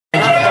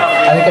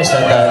I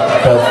said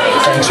that, but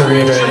thanks for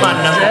reiterating. Just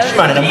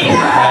reminding them.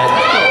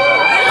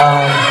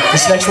 Alright.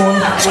 This next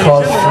one is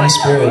called Free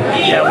Spirit.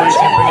 Yeah, we're just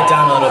gonna bring it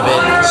down a little bit.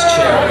 Just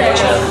chill.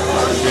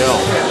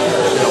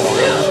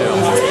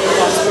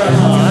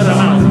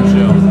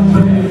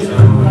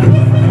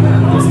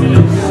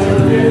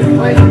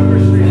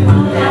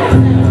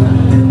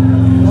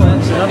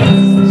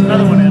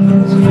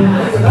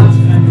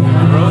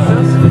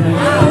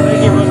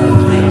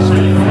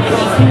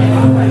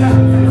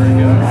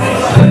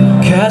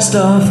 Cast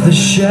off the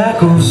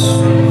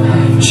shackles,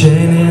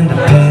 chaining the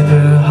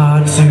paper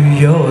heart to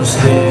your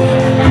sleeve.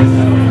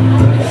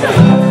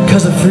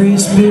 Cause a free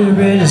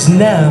spirit is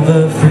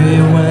never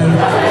free when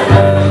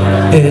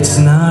it's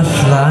not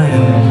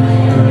flying.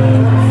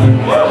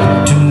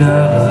 Do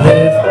not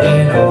live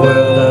in a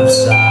world of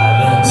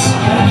silence.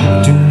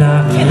 Do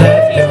not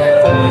let your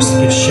voice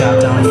get shot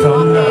down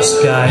from the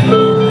sky.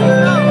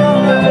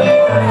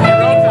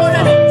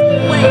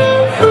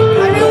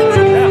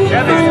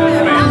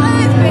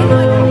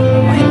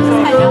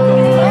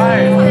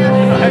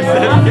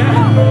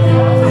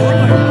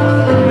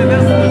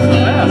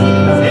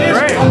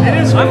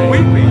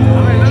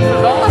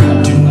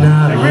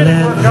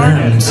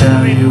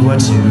 Tell you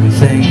what you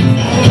think.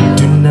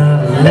 Do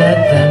not let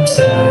them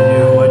tell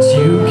you what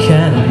you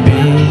can be.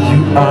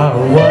 You are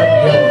what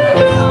your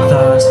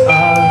thoughts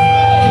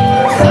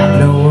are.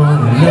 No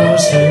one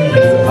knows who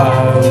you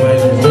are when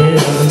you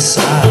live in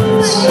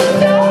silence.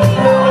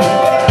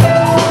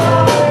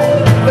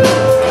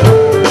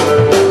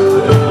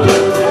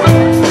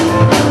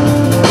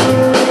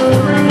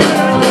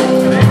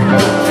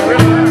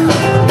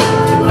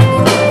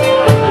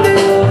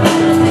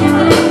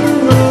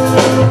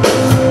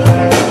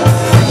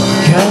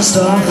 Cast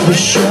off the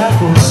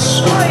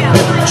shackles,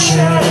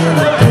 chain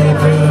the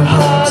paper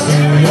heart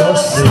to your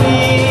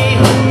sleep.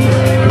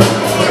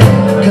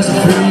 Cause a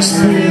free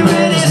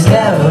spirit is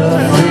never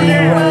free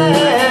when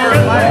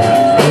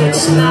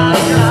it's not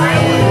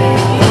lying.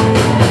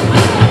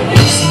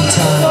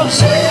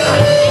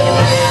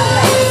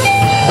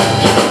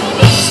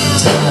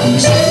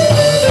 Sometimes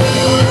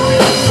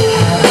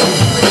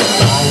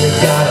you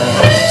gotta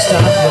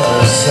stop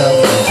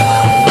yourself.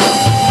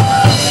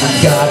 You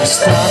gotta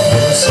stop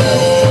yourself.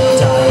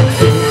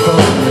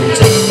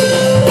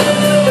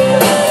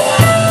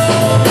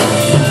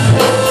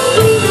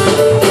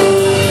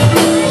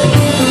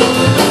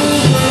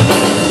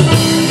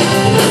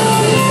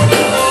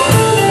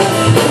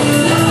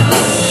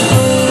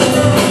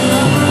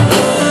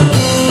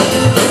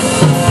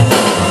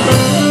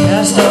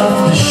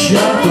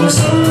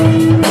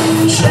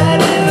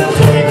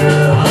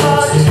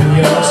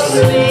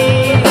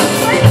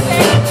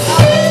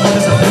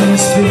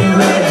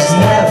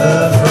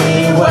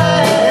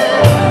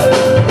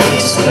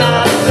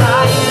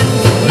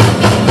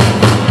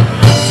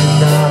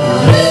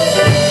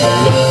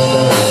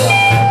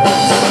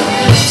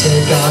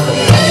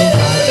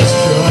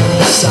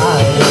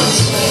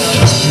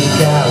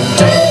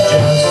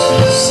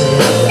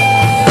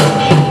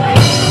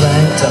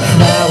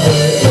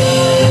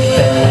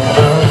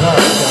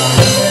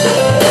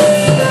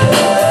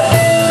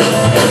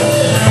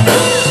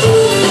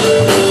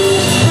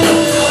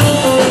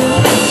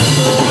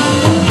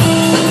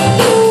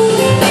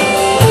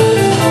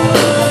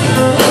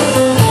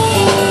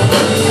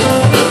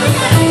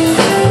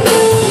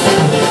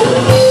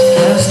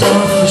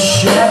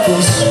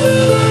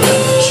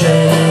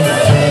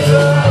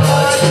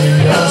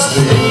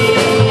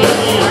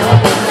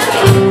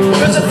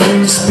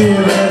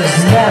 Spirit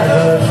is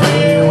never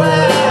free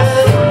when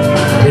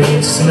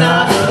it's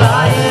not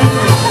lying.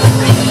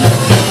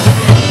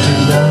 Do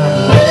not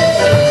let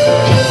the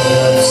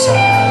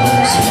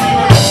silence.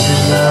 Do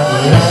not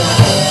let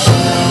the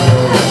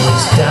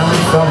shadows down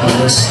from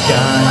the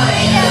sky.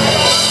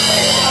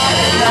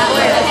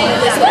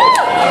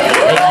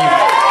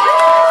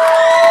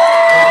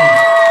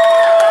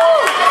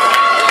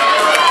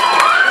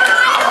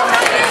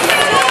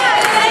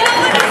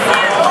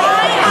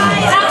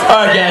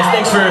 Alright guys,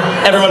 thanks for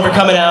everyone for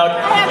coming out.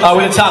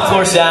 We're the top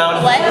floor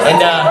sound.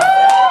 And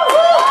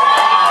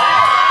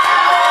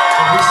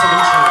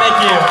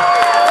thank you.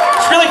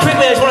 Just really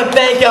quickly, I just want to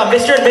thank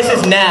Mr. and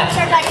Mrs. Knapp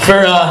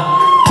for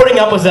putting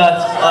up with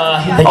us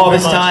all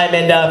this time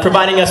and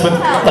providing us with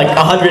like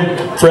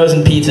 100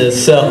 frozen pizzas.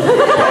 So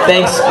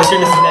thanks, Mr.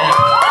 and Mrs. Knapp.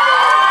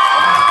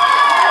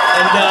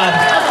 And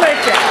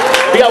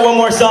we got one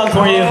more song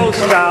for you.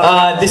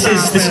 This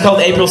is called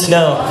April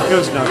Snow.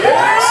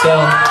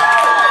 So,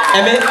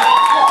 Emmett,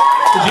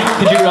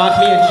 could you rock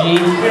me a G?